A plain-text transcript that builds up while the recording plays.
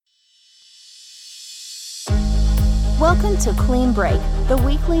Welcome to Clean Break, the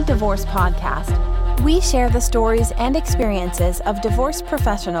weekly divorce podcast. We share the stories and experiences of divorce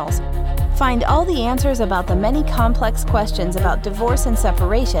professionals. Find all the answers about the many complex questions about divorce and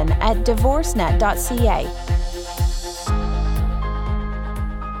separation at divorcenet.ca.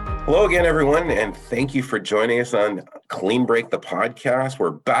 Hello again, everyone, and thank you for joining us on Clean Break, the podcast. We're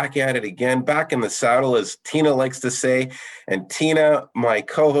back at it again, back in the saddle, as Tina likes to say. And Tina, my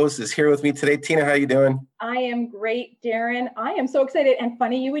co-host, is here with me today. Tina, how you doing? I am great, Darren. I am so excited. And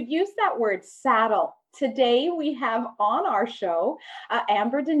funny, you would use that word, saddle. Today, we have on our show,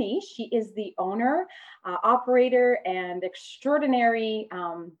 Amber Denise. She is the owner, operator, and extraordinary,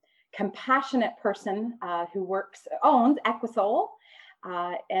 compassionate person who owns Equisol.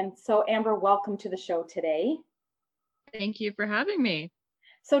 And so, Amber, welcome to the show today. Thank you for having me.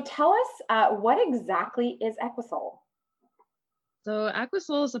 So tell us, what exactly is Equisol? So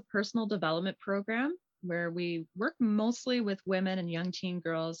Equisol is a personal development program where we work mostly with women and young teen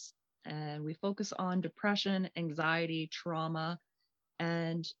girls, and we focus on depression, anxiety, trauma,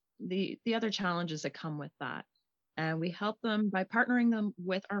 and the other challenges that come with that. And we help them by partnering them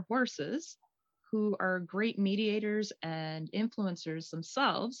with our horses, who are great mediators and influencers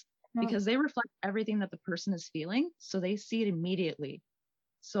themselves, because they reflect everything that the person is feeling, so they see it immediately.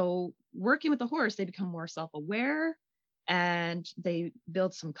 So working with the horse, they become more self-aware, and they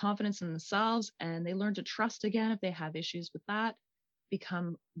build some confidence in themselves, and they learn to trust again if they have issues with that,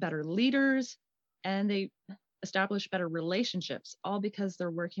 become better leaders, and they establish better relationships, all because they're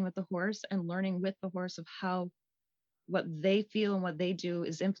working with the horse and learning with the horse of how what they feel and what they do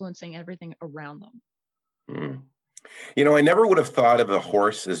is influencing everything around them. You know, I never would have thought of a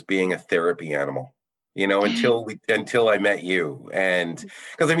horse as being a therapy animal, you know, until I met you. And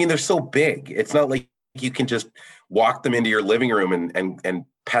because I mean, they're so big. It's not like you can just walk them into your living room and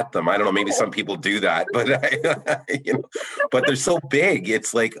pet them. I don't know, maybe some people do that, but but they're so big.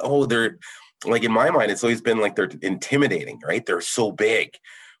 It's like, they're like, in my mind, it's always been like they're intimidating, right? They're so big.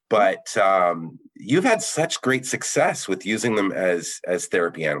 But you've had such great success with using them as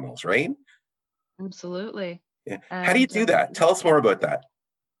therapy animals, right? Absolutely. Yeah. How do you do that? Tell us more about that.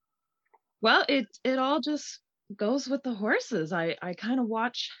 Well, it all just goes with the horses. I kind of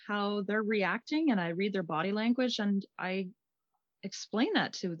watch how they're reacting, and I read their body language, and I explain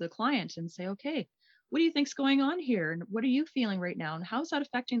that to the client and say, okay, what do you think's going on here? And what are you feeling right now? And how's that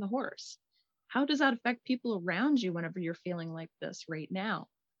affecting the horse? How does that affect people around you whenever you're feeling like this right now?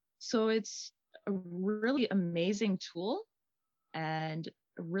 So it's a really amazing tool and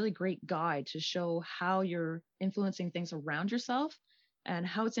a really great guide to show how you're influencing things around yourself and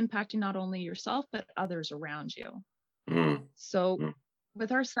how it's impacting not only yourself, but others around you. So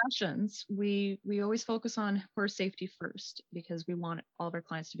with our sessions, we always focus on horse safety first, because we want all of our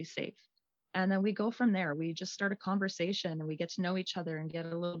clients to be safe. And then we go from there. We just start a conversation and we get to know each other and get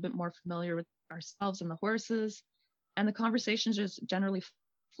a little bit more familiar with ourselves and the horses. And the conversation just generally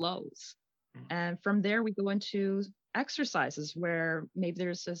flows. And from there, we go into exercises where maybe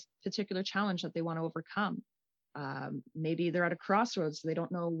there's this particular challenge that they want to overcome. Maybe they're at a crossroads. They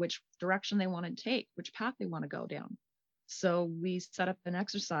don't know which direction they want to take, which path they want to go down. So we set up an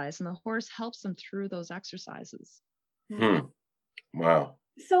exercise, and the horse helps them through those exercises. Wow.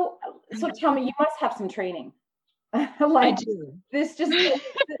 So tell me, you must have some training. I do. This just,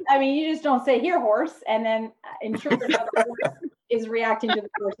 I mean, you just don't say, here, horse, and then ensure that the horse is reacting to the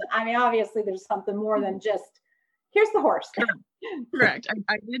person. I mean, obviously there's something more than just, here's the horse. Correct.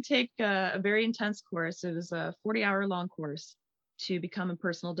 I did take a very intense course. It was a 40-hour long course to become a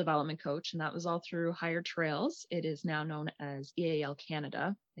personal development coach, and that was all through Higher Trails. It is now known as EAL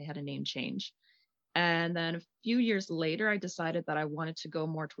Canada. They had a name change. And then a few years later, I decided that I wanted to go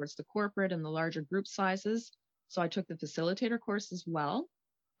more towards the corporate and the larger group sizes. So I took the facilitator course as well.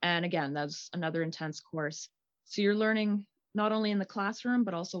 And again, that's another intense course. So you're learning not only in the classroom,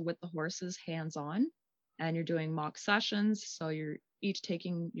 but also with the horses hands-on. And you're doing mock sessions. So you're each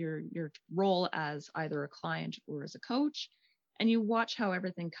taking your role as either a client or as a coach. And you watch how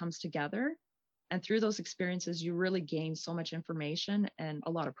everything comes together. And through those experiences, you really gain so much information and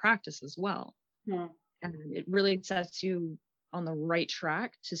a lot of practice as well. And it really sets you on the right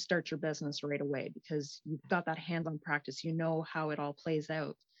track to start your business right away, because you've got that hands-on practice, you know how it all plays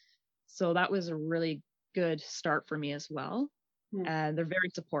out. So that was a really good start for me as well. And they're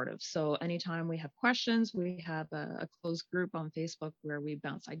very supportive. So anytime we have questions, we have a closed group on Facebook where we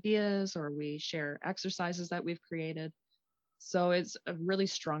bounce ideas or we share exercises that we've created. So it's a really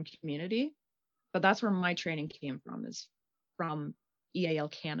strong community. But that's where my training came from, is from EAL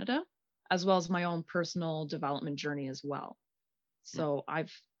Canada, as well as my own personal development journey as well. So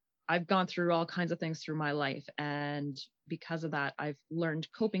I've I've gone through all kinds of things through my life. And because of that, I've learned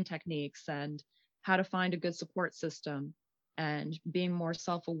coping techniques and how to find a good support system and being more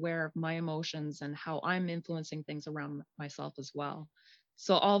self-aware of my emotions and how I'm influencing things around myself as well.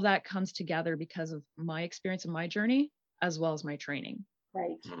 So all that comes together because of my experience and my journey, as well as my training.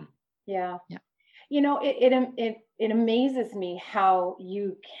 Right. Yeah. Yeah. You know, it amazes me how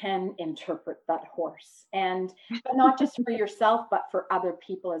you can interpret that horse, and but not just for yourself, but for other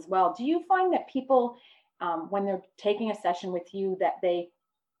people as well. Do you find that people, when they're taking a session with you, that they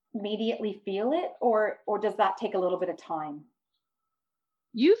immediately feel it, or does that take a little bit of time?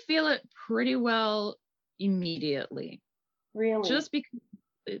 You feel it pretty well immediately. Really? Just because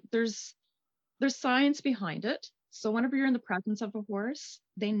there's science behind it. So whenever you're in the presence of a horse,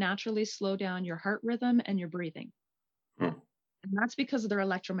 they naturally slow down your heart rhythm and your breathing. And that's because of their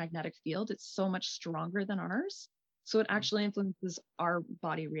electromagnetic field. It's so much stronger than ours. So it actually influences our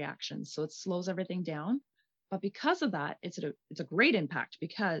body reactions. So it slows everything down. But because of that, it's a great impact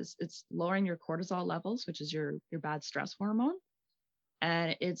because it's lowering your cortisol levels, which is your bad stress hormone.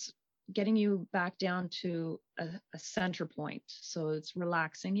 And it's getting you back down to a center point. So it's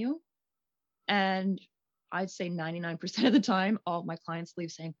relaxing you. And I'd say 99% of the time, all of my clients leave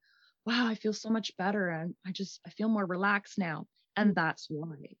saying, wow, I feel so much better. And I feel more relaxed now. And that's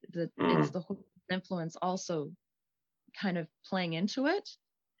why it's the whole influence also kind of playing into it.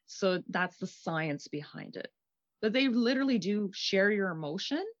 So that's the science behind it. But they literally do share your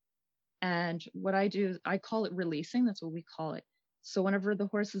emotion. And what I do, I call it releasing. That's what we call it. So whenever the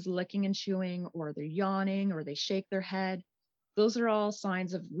horse is licking and chewing, or they're yawning, or they shake their head, those are all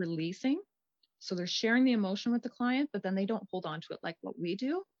signs of releasing. So they're sharing the emotion with the client, but then they don't hold on to it like what we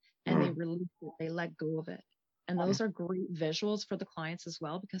do, and they release it, they let go of it. And those are great visuals for the clients as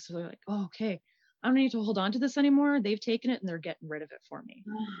well, because they're like, oh, okay, I don't need to hold on to this anymore. They've taken it and they're getting rid of it for me.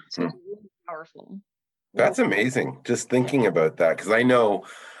 So it's really powerful. That's amazing. Just thinking about that. Cause I know,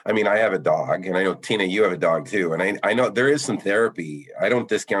 I mean, I have a dog, and I know, Tina, you have a dog too. And I know there is some therapy. I don't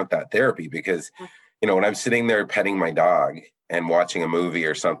discount that therapy because, you know, when I'm sitting there petting my dog and watching a movie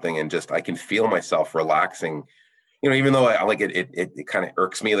or something, and just, I can feel myself relaxing, you know, even though I like it kind of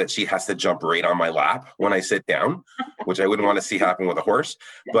irks me that she has to jump right on my lap when I sit down, which I wouldn't want to see happen with a horse.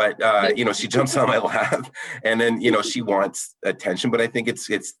 But, you know, she jumps on my lap, and then, you know, she wants attention, but I think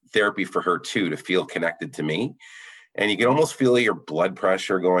it's therapy for her too, to feel connected to me. And you can almost feel your blood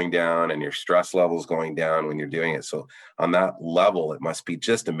pressure going down and your stress levels going down when you're doing it. So on that level, it must be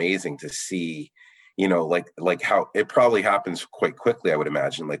just amazing to see, you know, like how it probably happens quite quickly, I would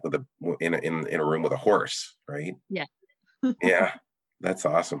imagine, like in a room with a horse, right? Yeah. Yeah, that's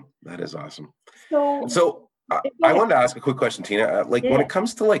awesome. That is awesome. So I wanted to ask a quick question, Tina. When it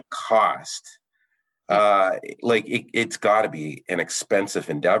comes to like cost, like it's got to be an expensive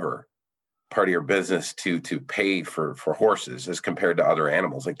endeavor, part of your business to pay for horses as compared to other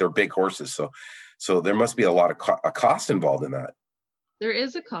animals. Like they're big horses, so there must be a lot of cost involved in that. There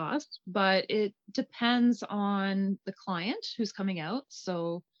is a cost, but it depends on the client who's coming out.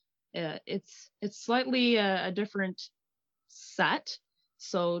 So it's slightly a different set.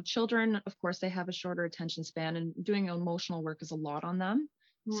 So children, of course, they have a shorter attention span, and doing emotional work is a lot on them.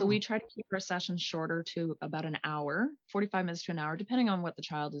 So we try to keep our sessions shorter, to about an hour, 45 minutes to an hour, depending on what the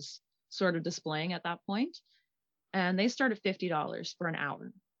child is sort of displaying at that point. And they start at $50 for an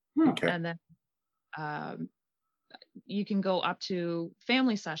hour. Okay. And then you can go up to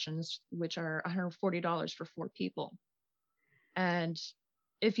family sessions, which are $140 for 4 people. And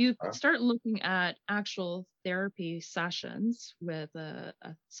if you start looking at actual therapy sessions with a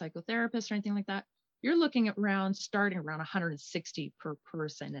psychotherapist or anything like that, you're looking at starting around 160 per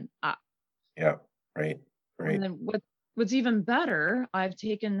person and up. Yeah, right. And then what's even better, I've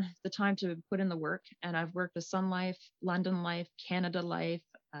taken the time to put in the work, and I've worked with Sun Life, London Life, Canada Life,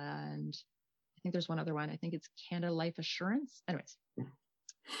 and I think there's one other one. I think it's Canada Life Assurance. Anyways,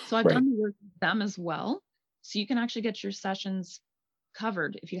 so I've done the work with them as well. So you can actually get your sessions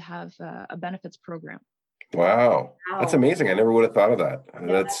covered if you have a benefits program. Wow. That's amazing. I never would have thought of that.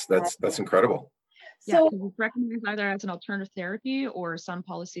 Yeah, that's incredible. So it's recommended either as an alternative therapy, or some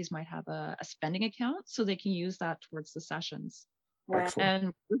policies might have a spending account, so they can use that towards the sessions. Excellent.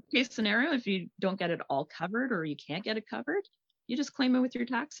 And worst case scenario, if you don't get it all covered, or you can't get it covered, you just claim it with your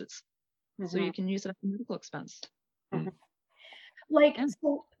taxes. So you can use it as a medical expense.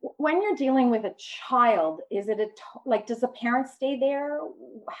 So when you're dealing with a child, is it does the parent stay there?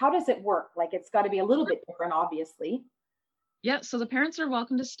 How does it work? Like, it's got to be a little bit different, obviously. Yeah, so the parents are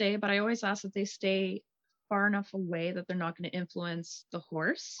welcome to stay, but I always ask that they stay far enough away that they're not going to influence the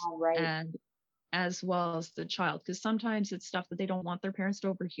horse. All right. And as well as the child, because sometimes it's stuff that they don't want their parents to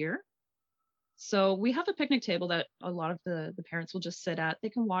overhear. So we have a picnic table that a lot of the parents will just sit at. They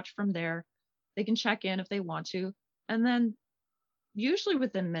can watch from there. They can check in if they want to. And then usually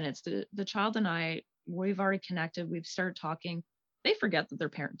within minutes, the child and I, we've already connected. We've started talking. They forget that their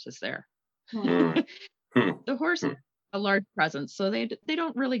parent is there. Mm. The horse is a large presence, so they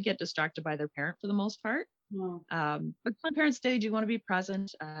don't really get distracted by their parent for the most part. But some parents, they do want to be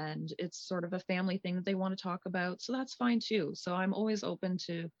present, and it's sort of a family thing that they want to talk about. So that's fine too. So I'm always open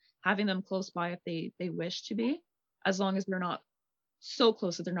to having them close by if they wish to be, as long as they're not so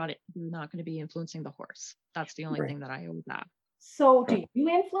close that they're not going to be influencing the horse. That's the only thing that I always ask. So do you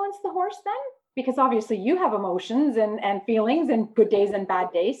influence the horse then? Because obviously you have emotions and feelings and good days and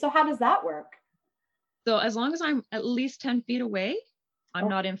bad days. So how does that work? So as long as I'm at least 10 feet away, I'm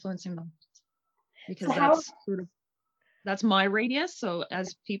not influencing them, because so that's my radius. So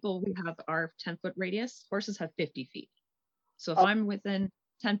as people, we have our 10-foot radius. Horses have 50 feet. So if I'm within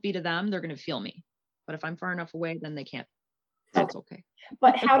 10 feet of them, they're going to feel me. But if I'm far enough away, then they can't. So it's okay.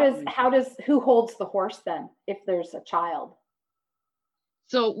 But who holds the horse then if there's a child?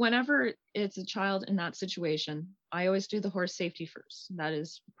 So whenever it's a child in that situation, I always do the horse safety first. That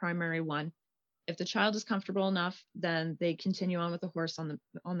is primary one. If the child is comfortable enough, then they continue on with the horse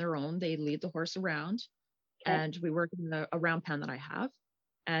on their own. They lead the horse around, and we work in a round pen that I have.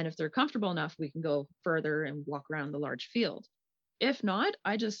 And if they're comfortable enough, we can go further and walk around the large field. If not,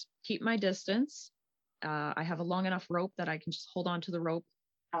 I just keep my distance. I have a long enough rope that I can just hold on to the rope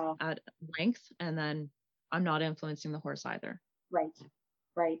at length, and then I'm not influencing the horse either.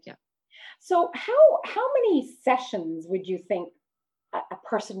 Right. Yeah. So how many sessions would you think a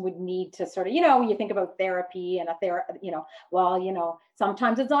person would need to sort of, you think about therapy and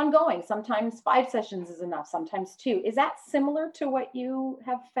sometimes it's ongoing, sometimes 5 sessions is enough, sometimes 2. Is that similar to what you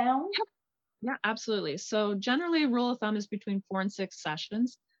have found? Yeah, absolutely. So generally, rule of thumb is between 4 and 6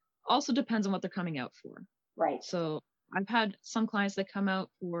 sessions. Also depends on what they're coming out for. Right. So I've had some clients that come out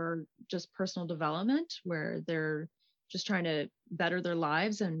for just personal development, where they're just trying to better their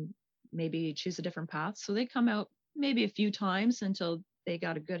lives and maybe choose a different path. So they come out maybe a few times until they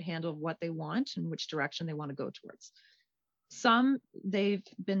got a good handle of what they want and which direction they want to go towards. Some, they've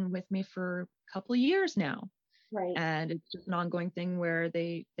been with me for a couple of years now. Right. And it's just an ongoing thing where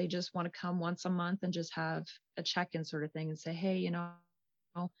they just want to come once a month and just have a check-in sort of thing and say, hey,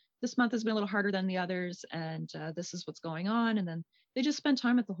 this month has been a little harder than the others, and this is what's going on. And then they just spend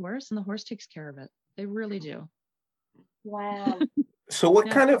time with the horse, and the horse takes care of it. They really do. Wow. So what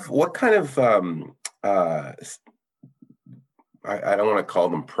kind of I don't want to call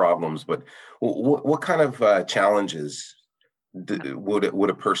them problems, but what kind of challenges would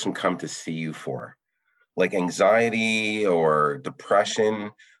a person come to see you for? Like anxiety or depression?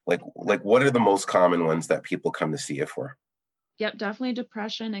 Like what are the most common ones that people come to see you for? Yep, definitely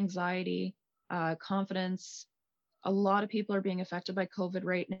depression, anxiety, confidence. A lot of people are being affected by COVID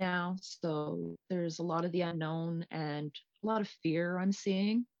right now. So there's a lot of the unknown and a lot of fear I'm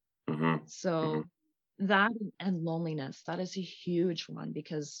seeing. Mm-hmm. So that and loneliness, that is a huge one,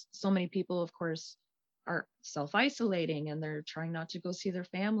 because so many people, of course, are self-isolating and they're trying not to go see their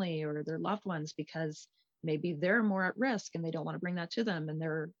family or their loved ones because maybe they're more at risk and they don't want to bring that to them, and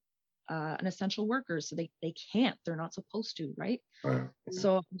they're an essential worker, so they can't, they're not supposed to, right?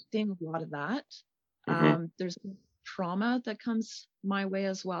 So I'm seeing a lot of that. There's trauma that comes my way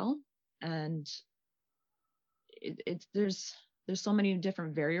as well, and there's so many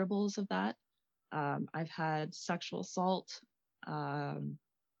different variables of that. I've had sexual assault.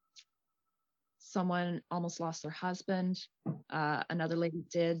 Someone almost lost their husband. Another lady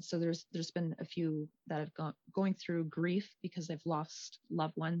did. So there's been a few that have going through grief because they've lost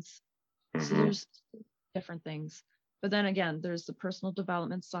loved ones. So there's different things. But then again, there's the personal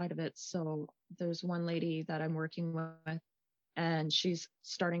development side of it. So there's one lady that I'm working with, and she's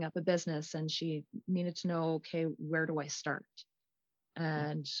starting up a business, and she needed to know, okay, where do I start?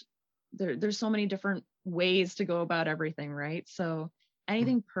 And there's so many different ways to go about everything, right? So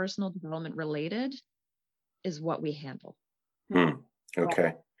anything personal development related is what we handle.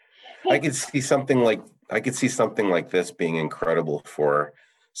 Okay. I could see something like this being incredible for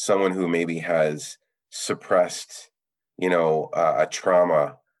someone who maybe has suppressed, a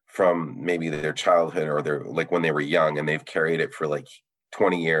trauma from maybe their childhood or their, like when they were young, and they've carried it for like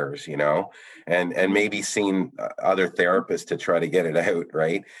 20 years, and maybe seen other therapists to try to get it out,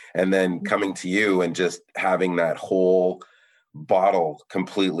 right? And then coming to you and just having that whole bottle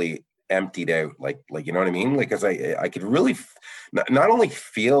completely emptied out, like you know what I mean? Like, because I could really not only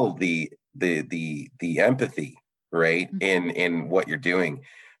feel the empathy, right, in what you're doing,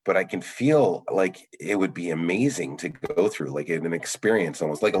 but I can feel like it would be amazing to go through, like an experience,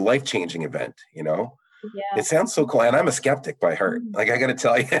 almost like a life-changing event, you know? Yeah. It sounds so cool. And I'm a skeptic by heart. Like, I got to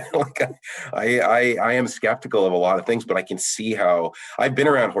tell you, like I am skeptical of a lot of things, but I can see how I've been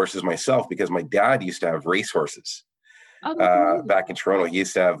around horses myself because my dad used to have race horses. Oh, that's amazing. Back in Toronto, he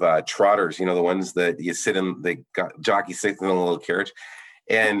used to have trotters, you know, the ones that you sit in, they got jockey sits in a little carriage.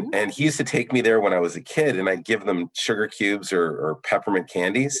 And he used to take me there when I was a kid, and I'd give them sugar cubes or peppermint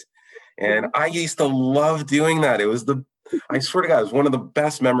candies. And I used to love doing that. It was I swear to God, it was one of the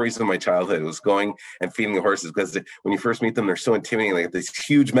best memories of my childhood. It was going and feeding the horses, because when you first meet them, they're so intimidating. They have this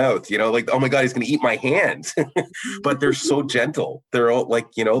huge mouth, you know, like, oh my God, he's going to eat my hand. But they're so gentle. They're all like,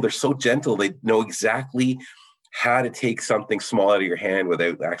 you know, they're so gentle. They know exactly how to take something small out of your hand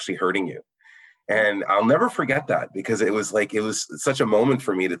without actually hurting you. And I'll never forget that, because it was such a moment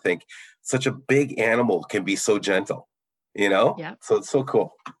for me to think such a big animal can be so gentle, you know? Yeah. So it's so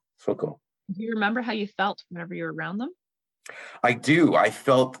cool. So cool. Do you remember how you felt whenever you were around them? I do. I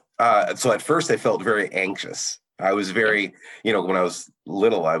felt, so at first I felt very anxious. I was very, you know, when I was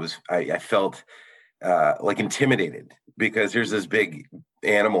little, I felt like intimidated, because here's this big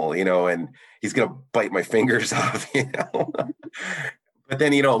animal, you know, and he's going to bite my fingers off, you know? But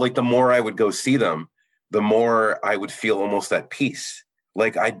then, you know, like the more I would go see them, the more I would feel almost at peace.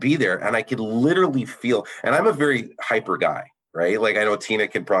 Like I'd be there and I could literally feel, and I'm a very hyper guy, right? Like I know Tina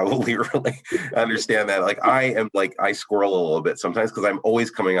can probably really understand that. Like I squirrel a little bit sometimes, because I'm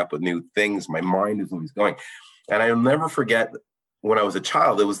always coming up with new things. My mind is always going. And I'll never forget when I was a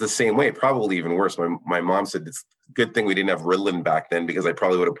child, it was the same way, probably even worse. My mom said, it's a good thing we didn't have Ritalin back then, because I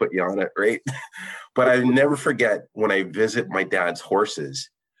probably would have put you on it, right? But I never forget when I visit my dad's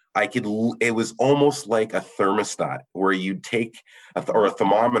horses, it was almost like a thermostat, where you take a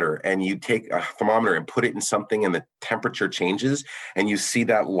thermometer, and you take a thermometer and put it in something, and the temperature changes, and you see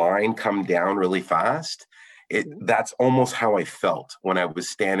that line come down really fast. That's almost how I felt when I was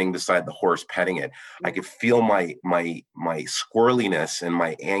standing beside the horse petting it. I could feel my squirreliness and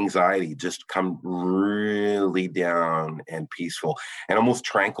my anxiety just come really down and peaceful and almost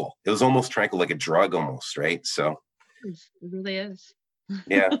tranquil. It was almost tranquil, like a drug almost, right? So It really is.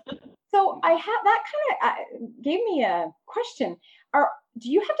 yeah. So I have that kind of gave me a question.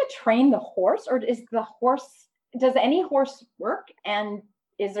 Do you have to train the horse, or does any horse work? And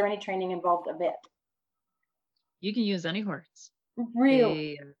is there any training involved of it? You can use any horse.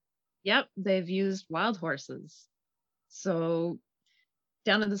 Really? Yep, they've used wild horses. So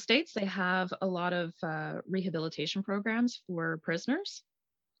down in the States, they have a lot of rehabilitation programs for prisoners,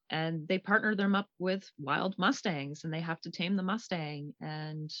 and they partner them up with wild Mustangs, and they have to tame the Mustang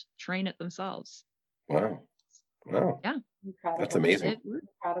and train it themselves. Wow. Yeah. Incredible. That's amazing.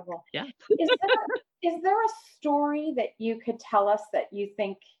 Incredible. Yeah. Is there a story that you could tell us that you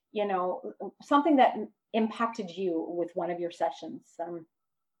think, you know, something that impacted you with one of your sessions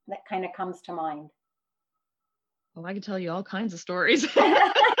that kind of comes to mind? Well, I can tell you all kinds of stories.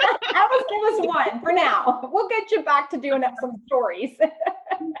 Give us one for now. We'll get you back to doing some stories.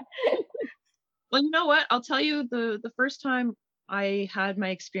 Well, you know what? I'll tell you the first time I had my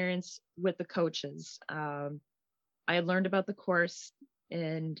experience with the coaches. I had learned about the course,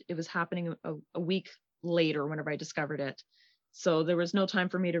 and it was happening a week later whenever I discovered it. So there was no time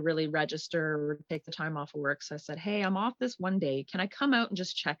for me to really register or take the time off of work. So I said, hey, I'm off this one day. Can I come out and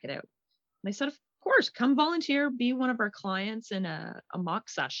just check it out? And they said, of course, come volunteer, be one of our clients in a mock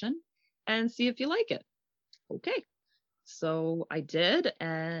session and see if you like it. Okay. So I did.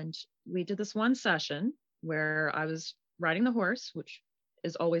 And we did this one session where I was riding the horse, which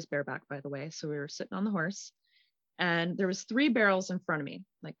is always bareback, by the way. So we were sitting on the horse, and there was 3 barrels in front of me,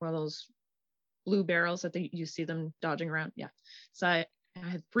 like one of those blue barrels that you see them dodging around. Yeah. So I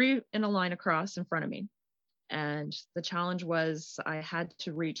had 3 in a line across in front of me. And the challenge was I had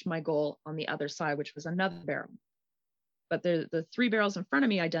to reach my goal on the other side, which was another barrel. But the 3 barrels in front of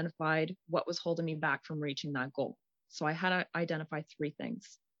me identified what was holding me back from reaching that goal. So I had to identify 3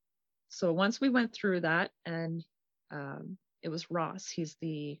 things. So once we went through that, and it was Ross, he's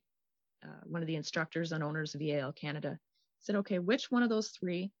the one of the instructors and owners of EAL Canada, said, okay, which one of those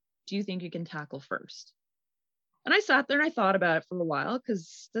 3 do you think you can tackle first? And I sat there and I thought about it for a while,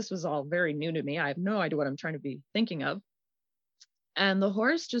 because this was all very new to me. I have no idea what I'm trying to be thinking of. And the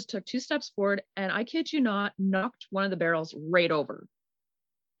horse just took 2 steps forward, and I kid you not, knocked one of the barrels right over.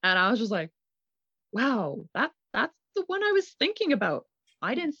 And I was just like, wow, that's the one I was thinking about.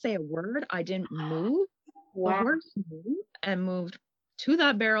 I didn't say a word. I didn't move. Wow. The horse moved to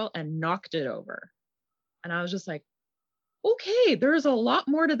that barrel and knocked it over. And I was just like, okay, there's a lot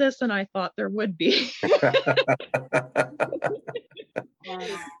more to this than I thought there would be.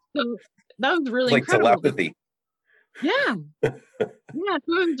 So that was really Like incredible. telepathy. Yeah. Yeah,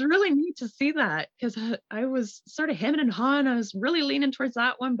 so it was really neat to see that, because I was sort of hemming and hawing. I was really leaning towards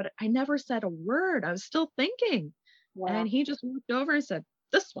that one, but I never said a word. I was still thinking. Wow. And he just walked over and said,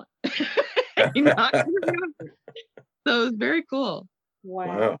 this one. He knocked me over. So it was very cool.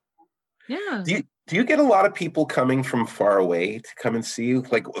 Wow. Yeah. Do you get a lot of people coming from far away to come and see you?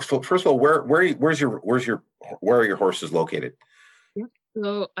 Like, so first of all, where are your horses located?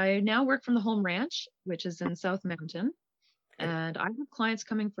 So I now work from the home ranch, which is in South Mountain. And I have clients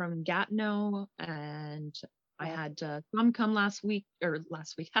coming from Gatineau, and I had some come last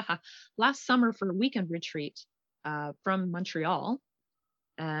summer for a weekend retreat from Montreal.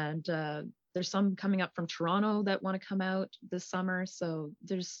 And there's some coming up from Toronto that want to come out this summer. So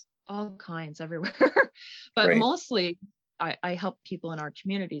there's all kinds everywhere. But Right. mostly I help people in our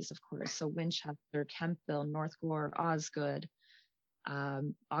communities, of course. So Winchester, Kemptville, North Gore, Osgood,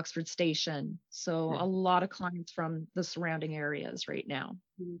 Oxford Station. So a lot of clients from the surrounding areas right now.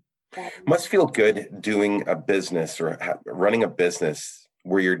 Must feel good doing a business or running a business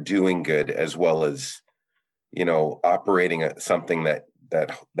where you're doing good as well as, operating something that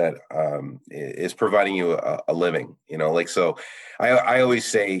is providing you a living, like, so I always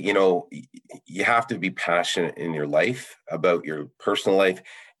say, you have to be passionate in your life about your personal life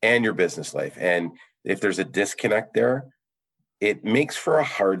and your business life. And if there's a disconnect there, it makes for a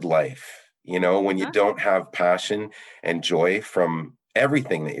hard life, when you don't have passion and joy from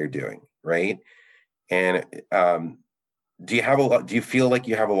everything that you're doing, right? And do you feel like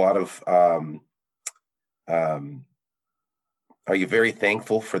you have a lot of, are you very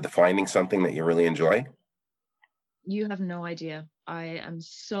thankful for finding something that you really enjoy? You have no idea. I am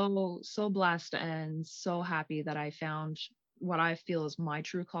so blessed and so happy that I found what I feel is my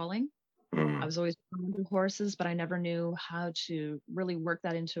true calling. I was always drawn to horses, but I never knew how to really work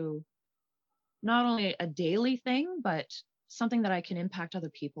that into not only a daily thing, but something that I can impact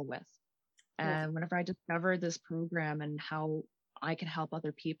other people with. And whenever I discovered this program and how I can help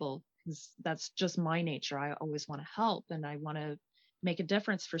other people, because that's just my nature. I always want to help and I want to make a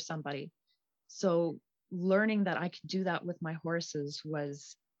difference for somebody. So learning that I could do that with my horses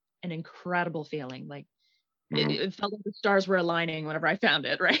was an incredible feeling. Like, it felt like the stars were aligning whenever I found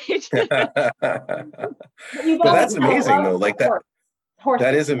it, right? But that's amazing though. Like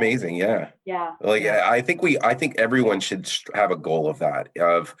that is amazing. Yeah. Yeah. Like, I think everyone should have a goal of that,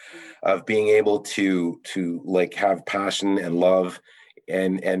 of being able to like have passion and love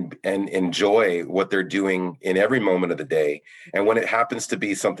and enjoy what they're doing in every moment of the day. And when it happens to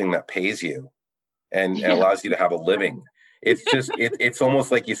be something that pays you and allows you to have a living, it's just, it's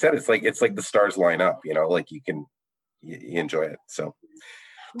almost like you said, it's like the stars line up, like you enjoy it. So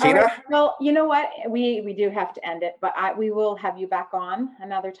Tina? Right. Well, you know what? We do have to end it, but we will have you back on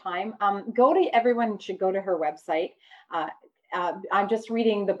another time. Everyone should go to her website. I'm just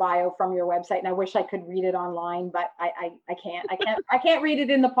reading the bio from your website, and I wish I could read it online, but I can't read it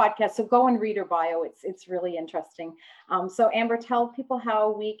in the podcast. So go and read her bio. It's really interesting. So Amber, tell people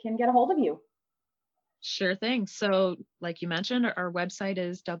how we can get a hold of you. Sure thing. So like you mentioned, our website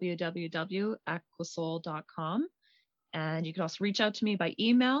is www.aquasoul.com. And you can also reach out to me by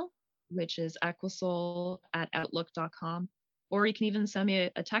email, which is aquasoul@outlook.com. Or you can even send me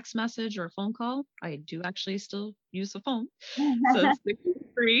a text message or a phone call. I do actually still use the phone. So it's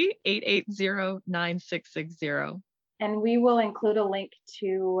 663-880-9660. And we will include a link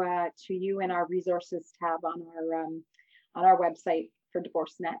to you in our resources tab on our website for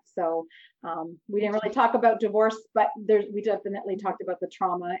DivorceNet. So we didn't really talk about divorce, but we definitely talked about the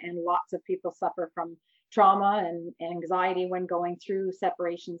trauma, and lots of people suffer from trauma and anxiety when going through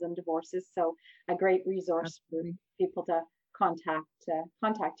separations and divorces. So a great resource for people to contact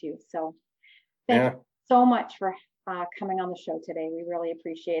you. So thank you so much for coming on the show today. We really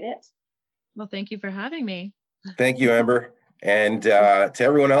appreciate it. Well, thank you for having me. Thank you, Amber. And to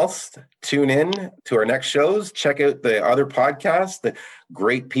everyone else, tune in to our next shows. Check out the other podcasts, the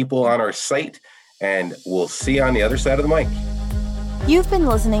great people on our site, and we'll see you on the other side of the mic. You've been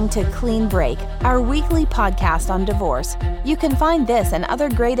listening to Clean Break, our weekly podcast on divorce. You can find this and other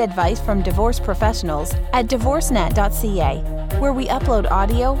great advice from divorce professionals at divorcenet.ca, where we upload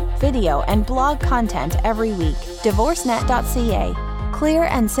audio, video, and blog content every week. Divorcenet.ca. Clear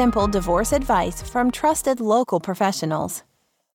and simple divorce advice from trusted local professionals.